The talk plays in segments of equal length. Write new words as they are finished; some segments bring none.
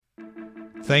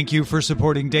Thank you for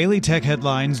supporting Daily Tech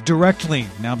Headlines directly.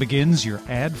 Now begins your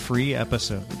ad-free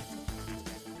episode.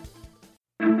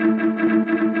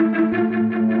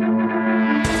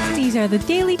 These are the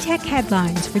Daily Tech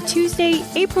Headlines for Tuesday,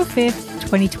 April 5th,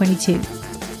 2022.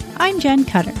 I'm Jen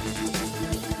Cutter.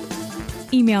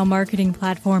 Email marketing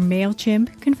platform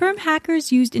MailChimp confirmed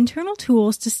hackers used internal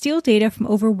tools to steal data from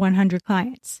over 100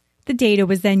 clients. The data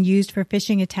was then used for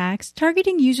phishing attacks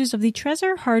targeting users of the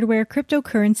Trezor hardware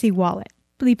cryptocurrency wallet.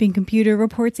 Bleeping Computer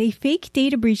reports a fake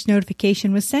data breach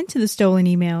notification was sent to the stolen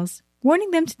emails, warning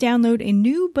them to download a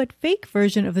new but fake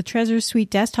version of the Trezor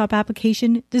Suite desktop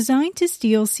application designed to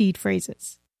steal seed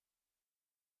phrases.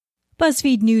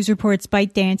 BuzzFeed News reports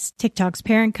ByteDance, TikTok's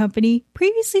parent company,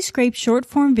 previously scraped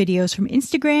short-form videos from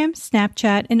Instagram,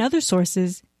 Snapchat, and other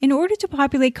sources in order to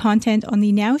populate content on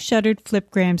the now-shuttered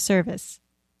Flipgram service.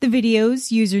 The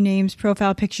videos, usernames,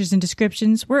 profile pictures, and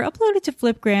descriptions were uploaded to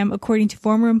Flipgram according to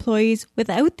former employees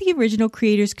without the original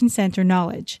creator's consent or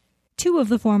knowledge. Two of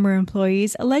the former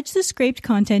employees alleged the scraped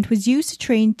content was used to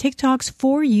train TikTok's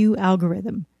For You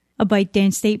algorithm. A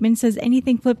ByteDance statement says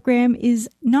anything Flipgram is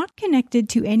not connected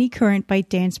to any current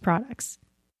ByteDance products.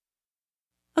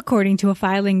 According to a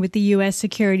filing with the U.S.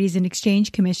 Securities and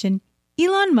Exchange Commission,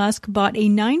 Elon Musk bought a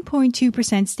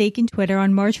 9.2% stake in Twitter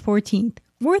on March 14th,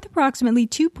 worth approximately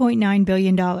 $2.9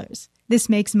 billion. This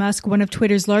makes Musk one of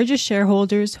Twitter's largest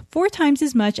shareholders, 4 times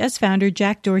as much as founder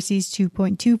Jack Dorsey's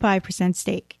 2.25%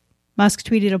 stake. Musk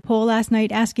tweeted a poll last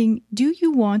night asking, "Do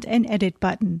you want an edit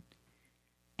button?"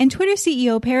 And Twitter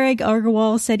CEO Parag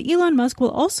Agrawal said Elon Musk will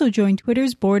also join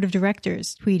Twitter's board of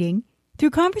directors, tweeting,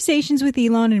 "Through conversations with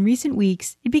Elon in recent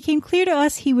weeks, it became clear to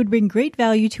us he would bring great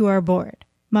value to our board."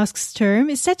 Musk's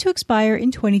term is set to expire in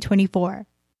 2024.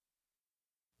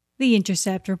 The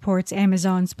Intercept reports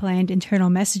Amazon's planned internal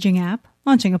messaging app,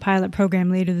 launching a pilot program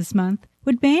later this month,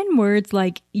 would ban words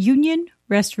like union,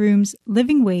 restrooms,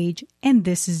 living wage, and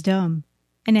this is dumb.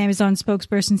 An Amazon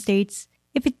spokesperson states,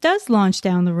 "If it does launch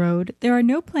down the road, there are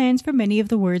no plans for many of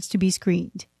the words to be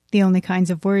screened. The only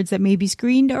kinds of words that may be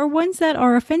screened are ones that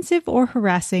are offensive or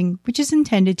harassing, which is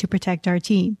intended to protect our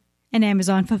team." An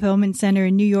Amazon fulfillment center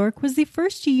in New York was the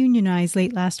first to unionize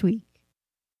late last week.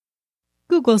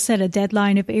 Google set a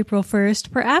deadline of April 1st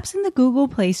for apps in the Google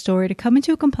Play Store to come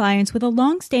into compliance with a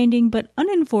long-standing but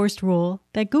unenforced rule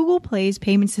that Google Play's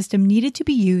payment system needed to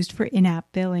be used for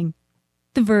in-app billing.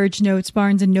 The Verge notes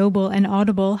Barnes & Noble and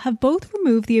Audible have both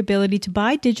removed the ability to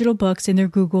buy digital books in their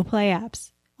Google Play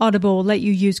apps. Audible will let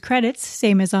you use credits,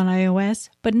 same as on iOS,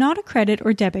 but not a credit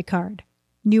or debit card.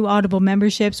 New Audible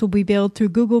memberships will be billed through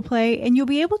Google Play, and you'll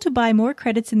be able to buy more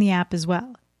credits in the app as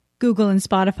well. Google and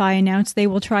Spotify announced they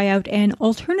will try out an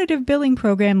alternative billing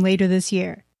program later this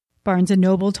year. Barnes &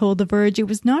 Noble told The Verge it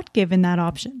was not given that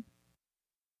option.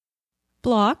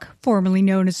 Block, formerly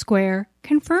known as Square,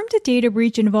 confirmed a data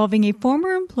breach involving a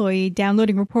former employee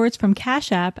downloading reports from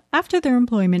Cash App after their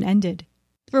employment ended.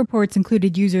 The reports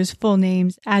included users' full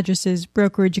names, addresses,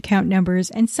 brokerage account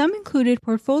numbers, and some included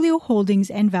portfolio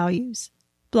holdings and values.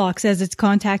 Block says it's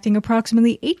contacting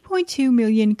approximately 8.2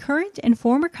 million current and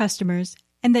former customers,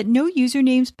 and that no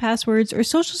usernames, passwords, or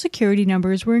social security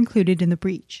numbers were included in the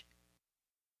breach.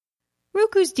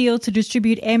 Roku's deal to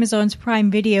distribute Amazon's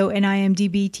Prime Video and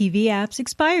IMDb TV apps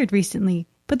expired recently,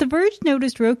 but The Verge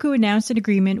noticed Roku announced an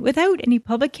agreement without any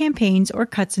public campaigns or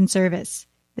cuts in service.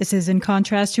 This is in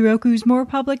contrast to Roku's more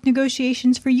public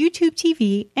negotiations for YouTube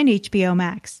TV and HBO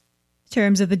Max.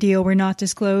 Terms of the deal were not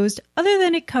disclosed, other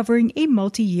than it covering a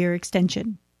multi-year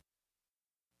extension.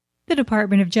 The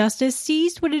Department of Justice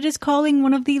seized what it is calling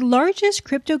one of the largest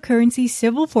cryptocurrency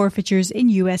civil forfeitures in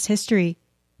U.S. history.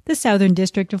 The Southern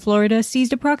District of Florida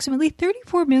seized approximately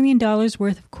 $34 million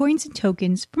worth of coins and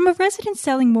tokens from a resident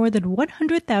selling more than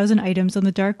 100,000 items on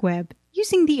the dark web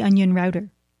using the Onion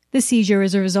router. The seizure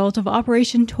is a result of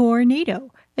Operation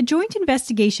Tornado, a joint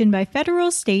investigation by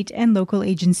federal, state, and local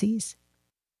agencies.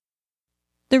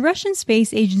 The Russian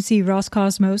space agency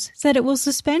Roscosmos said it will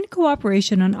suspend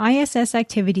cooperation on ISS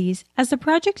activities as the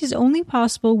project is only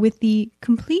possible with the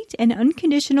complete and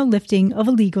unconditional lifting of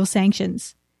illegal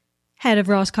sanctions. Head of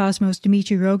Roscosmos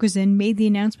Dmitry Rogozin made the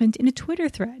announcement in a Twitter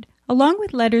thread, along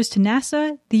with letters to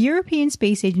NASA, the European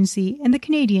Space Agency, and the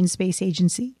Canadian Space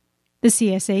Agency. The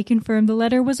CSA confirmed the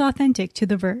letter was authentic to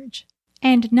The Verge.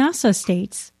 And NASA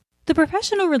states, "The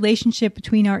professional relationship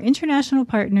between our international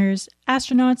partners,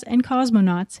 astronauts, and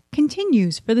cosmonauts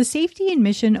continues for the safety and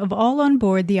mission of all on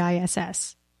board the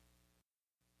ISS."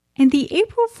 And the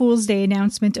April Fool's Day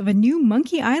announcement of a new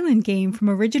Monkey Island game from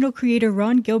original creator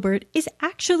Ron Gilbert is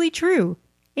actually true,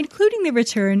 including the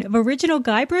return of original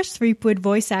Guybrush Threepwood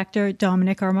voice actor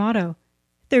Dominic Armato.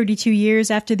 32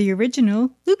 years after the original,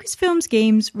 Lucasfilm's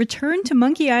games Return to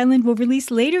Monkey Island will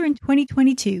release later in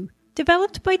 2022,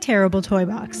 developed by Terrible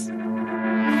Toybox.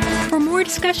 For more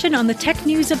discussion on the tech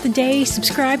news of the day,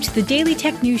 subscribe to the Daily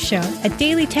Tech News Show at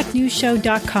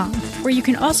dailytechnewsshow.com, where you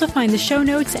can also find the show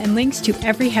notes and links to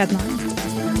every headline.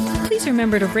 Please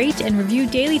remember to rate and review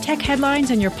Daily Tech Headlines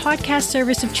on your podcast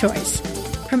service of choice.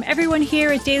 From everyone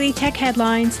here at Daily Tech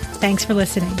Headlines, thanks for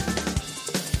listening.